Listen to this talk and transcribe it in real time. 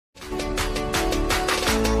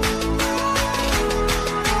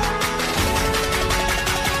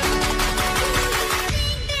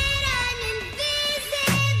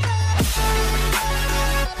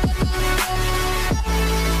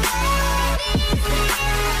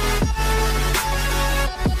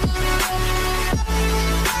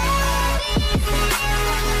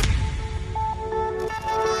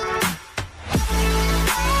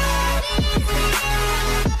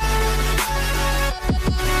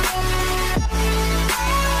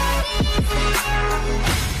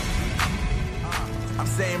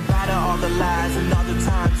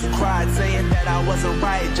lied, saying that I wasn't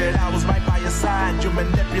right, yet I was right by your side. You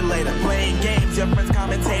manipulator, playing games, your friends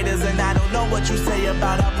commentators, and I don't know what you say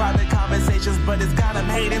about our private conversations, but it's got them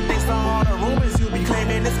hating. Thanks to all the rumors you be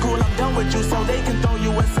claiming. It's cool, I'm done with you, so they can throw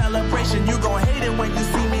you a celebration. You gon' hate it when you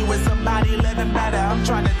see me with somebody living better. I'm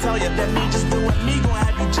trying to tell you that me just doing me gon'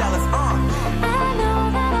 have you jealous. I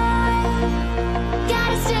know that I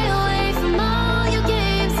gotta stay away from all your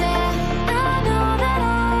games, yeah. I know that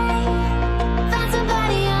I found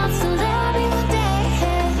somebody else to love me one day,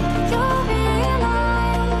 yeah. You'll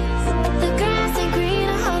realize the grass ain't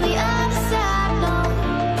greener on the other side, no.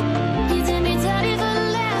 You did me dirty for the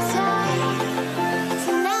last time,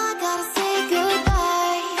 so now I gotta say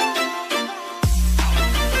goodbye.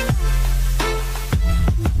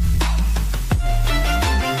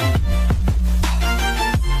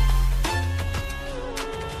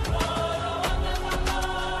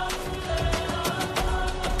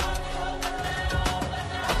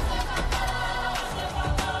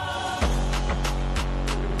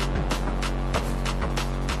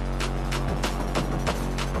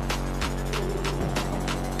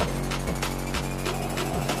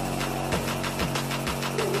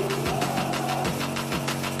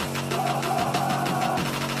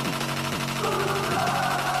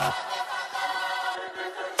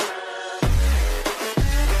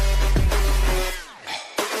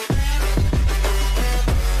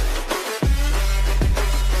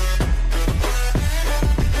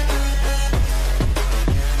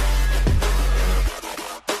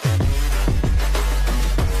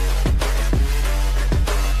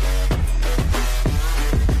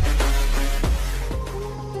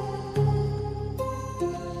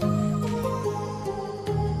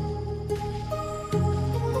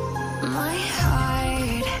 My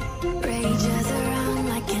heart rages around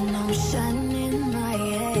like an ocean in my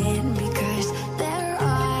head, because there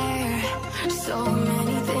are so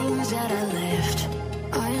many things that I left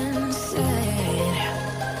unsaid.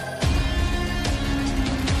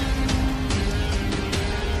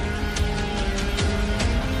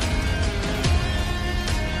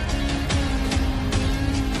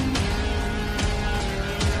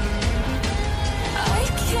 I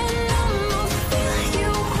can almost feel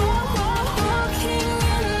you walking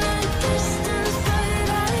in the distance, but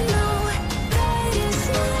I know that is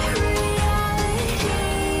not reality.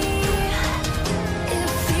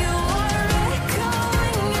 If you are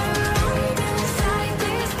echoing around inside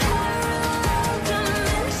these parallel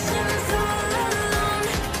dimensions all alone,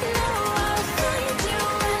 now I'll find you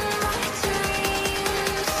in my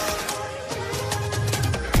dreams.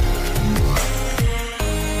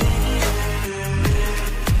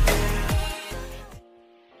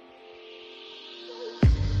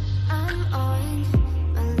 I'm on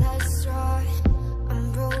my last straw. I'm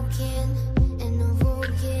broken and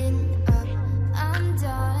woken up. I'm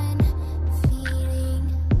done feeding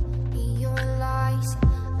your lies.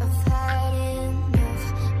 I've had enough.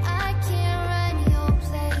 I can't run your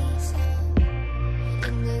place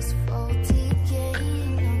in this faulty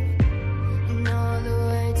game. And all the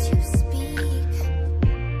words you speak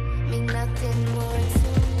mean nothing more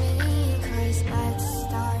to me, 'cause let's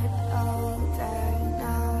start over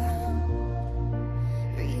now.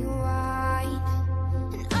 Rewind,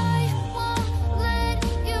 and I won't let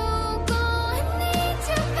you go. I need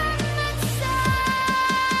you by my side.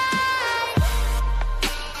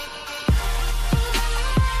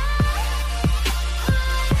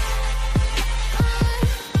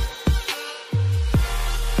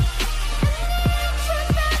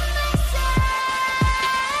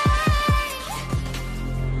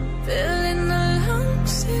 Feeling the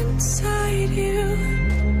lumps inside you,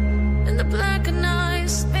 and the blackened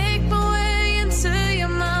eyes make my way into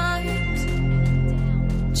your mind,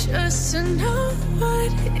 just to know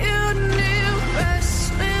what you knew.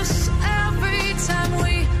 Restless every time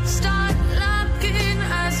we start locking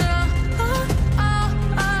eyes.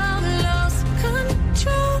 Lost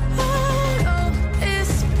control. Oh,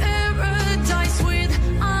 it's paradise with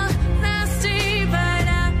honesty, but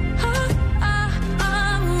I'm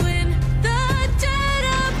in the dead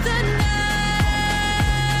of the night.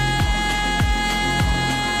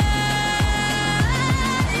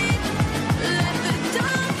 Let the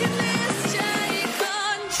darkness take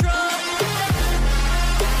control.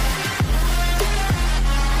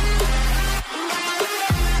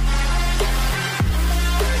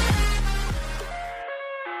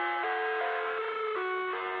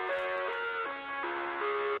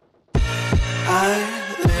 I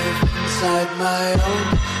live inside my own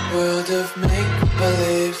world of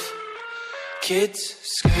make-believe. Kids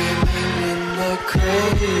screaming in the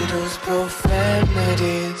cradles,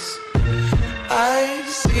 profanities. I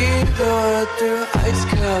see the world through Nights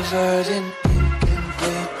covered in ink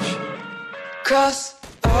and bleach. Cross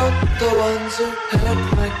out the ones who heard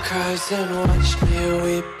my cries and watched me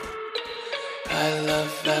weep. I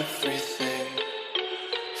love everything.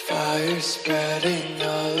 Fire spreading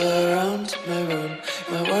all around my room.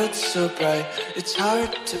 My world's so bright, it's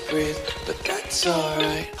hard to breathe, but that's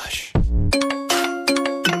alright. Hush.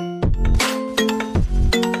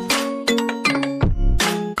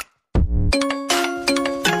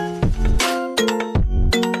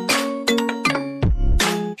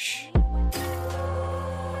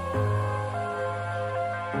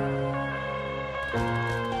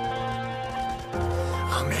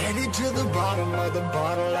 I'm headed to the bottom of the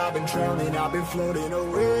bottle. I've been drowning, I've been floating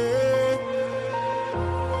away.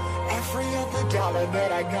 Every other dollar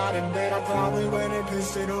that I got in bed, I probably went and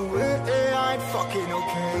pissed it away. I ain't fucking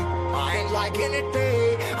okay, I ain't liking it,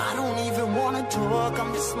 babe. I don't even wanna talk,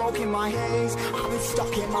 I'm just smoking my haze. I've been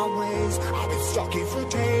stuck in my ways, I've been stuck in for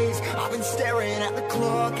days. I've been staring at the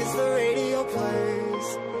clock as the radio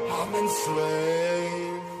plays. I've been slaved.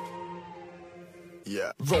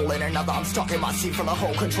 Yeah, rolling another, I'm stuck in my seat for the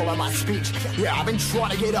whole control of my speech. Yeah, I've been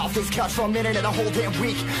trying to get off this couch for a minute and a whole damn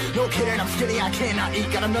week. No kidding, I'm skinny, I cannot eat.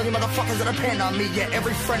 Got a million motherfuckers that depend on me. Yeah,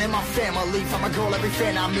 every friend in my family, from a girl, every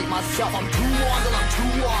fan I meet myself. I'm too on till I'm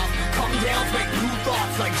too off. Come down to make new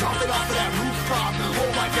thoughts, like jumping off of that rooftop.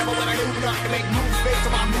 Oh my devil, when I knew enough to make moves based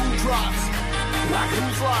on my mood drops. Like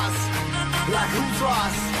who's lost? Like who's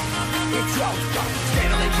lost? It's yo,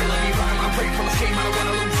 steadily killing me, running my brain full of shame. I don't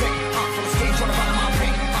wanna lose it. Full of stage, trying to find my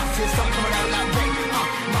pain. I see something coming out of that rain.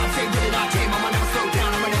 My day really not game. I'ma never slow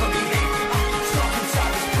down. I'ma never behave. Stuck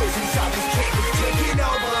inside this prison, inside this cage, it's taking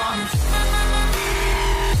over.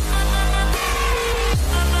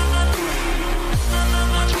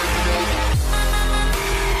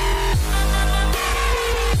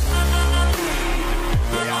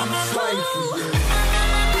 Yeah, I'm a slave for you.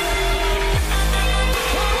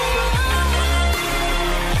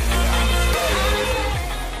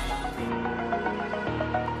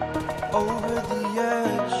 Over the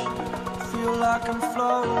edge, feel like I'm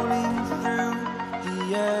floating through the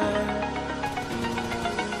air.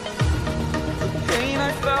 The pain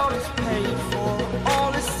I felt is paid for,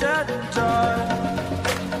 all is said and done.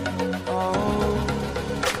 Oh,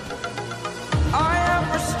 I am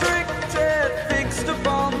restricted, fixed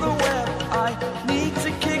upon the web. I need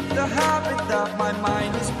to kick the habit that my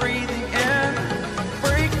mind is breathing in.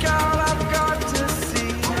 Break out, I've got to see.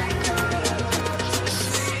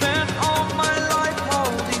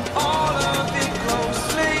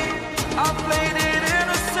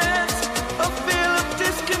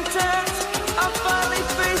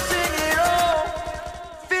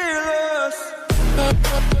 Fearless.